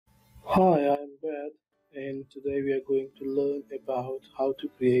Hi, I'm Brad, and today we are going to learn about how to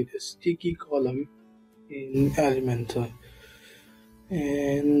create a sticky column in Elementor.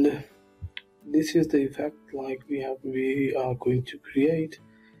 And this is the effect we are going to create,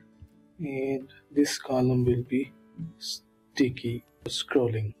 and this column will be sticky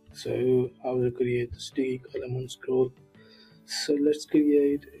scrolling. So how to create the sticky column on scroll? So let's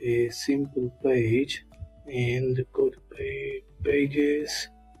create a simple page and go to pages.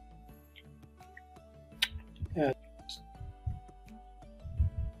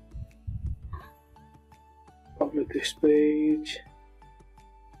 Publish this page.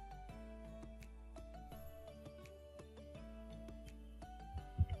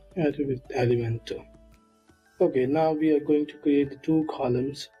 Add with Elementor. Okay, now we are going to create the two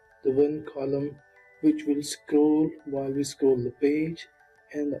columns. The one column which will scroll while we scroll the page,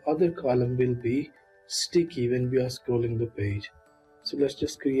 and the other column will be sticky when we are scrolling the page. So let's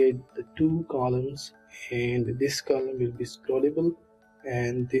just create the two columns, and this column will be scrollable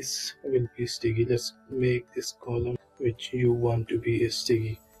and this will be sticky. Let's make this column which you want to be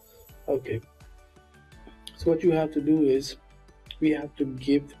sticky. Okay, so what you have to do is we have to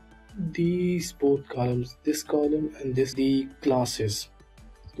give these both columns, this column and this, the classes.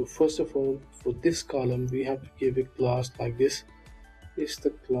 So first of all, for this column we have to give a class like this. It's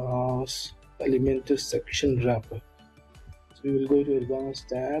the class elementor-widget-wrap. So we will go to advanced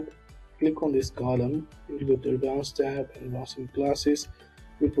tab, click on this column, we will go to advanced tab and advanced classes.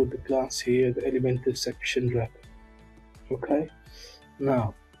 We put the class here, the elementor-widget-wrap. Okay,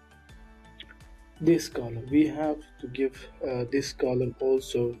 now this column, we have to give this column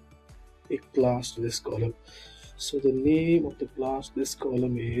also a class to this column. So the name of the class this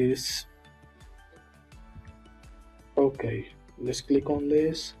column is, okay, let's click on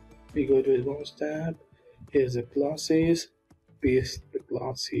this. We go to advanced tab, here's the classes, paste the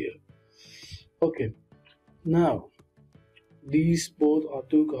class here. Okay, now these both are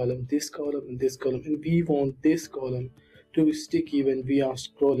two columns, this column and this column, and we want this column to be sticky when we are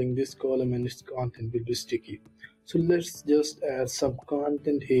scrolling this column, and its content will be sticky. So let's just add some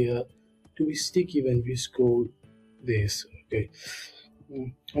content here to be sticky when we scroll this. Okay,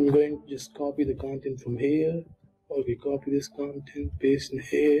 I'm going to just copy the content from here. Okay, copy this content, paste in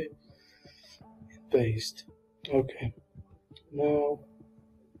here, paste. Okay, now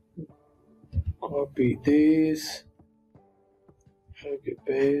copy this. Okay,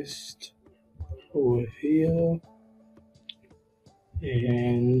 paste over here,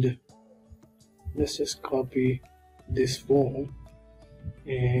 and let's just copy this form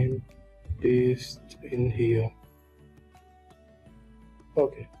and paste in here.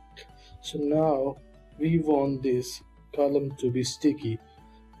 Okay, so now we want this column to be sticky.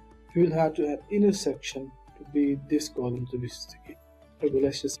 We will have to add intersection to be this column to be sticky. Okay,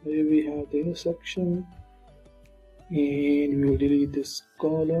 let's just say we have the intersection, and we will delete this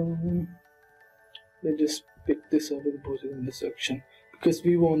column. Let's just pick this up and put it in the section because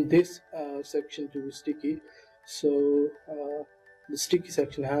we want this section to be sticky. So the sticky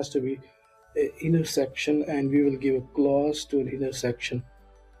section has to be an intersection, and we will give a class to an intersection,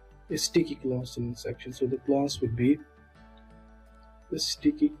 a sticky class to an intersection. So the class would be the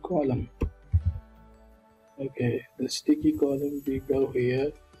sticky column. Okay, the sticky column, we go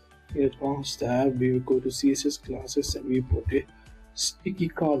here in advanced tab, we will go to CSS classes, and we put a sticky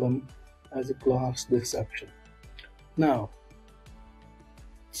column as a class this section. Now,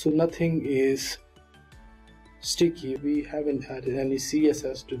 so nothing is sticky, we haven't added any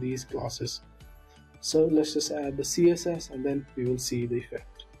CSS to these classes. So let's just add the CSS and then we will see the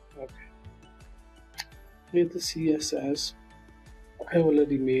effect. Okay, with the CSS, I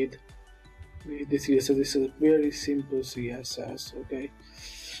already made the CSS. This is a very simple CSS. Okay,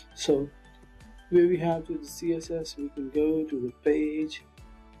 so where we have to the CSS, we can go to the page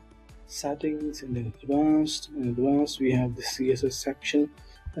settings, and then advanced. In advanced we have the CSS section,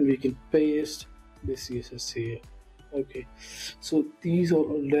 and we can paste the CSS here. Okay, so these are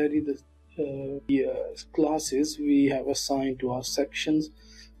already the classes we have assigned to our sections.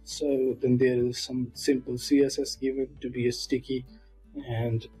 So then there is some simple CSS given to be a sticky,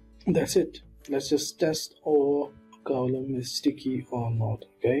 and that's it. Let's just test our column is sticky or not.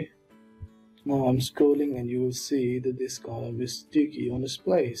 Okay, now I'm scrolling and you will see that this column is sticky on its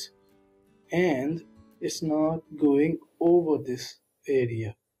place, and it's not going over this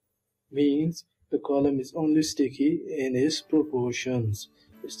area. Means the column is only sticky in its proportions.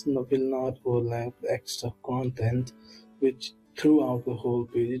 It will not overlap the extra content which throughout the whole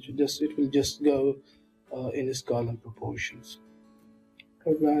page. It will just go in its column proportions.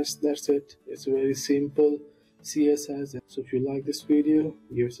 Okay guys, that's it. It's very simple. CSS. So if you like this video,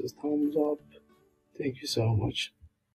 give us a thumbs up. Thank you so much.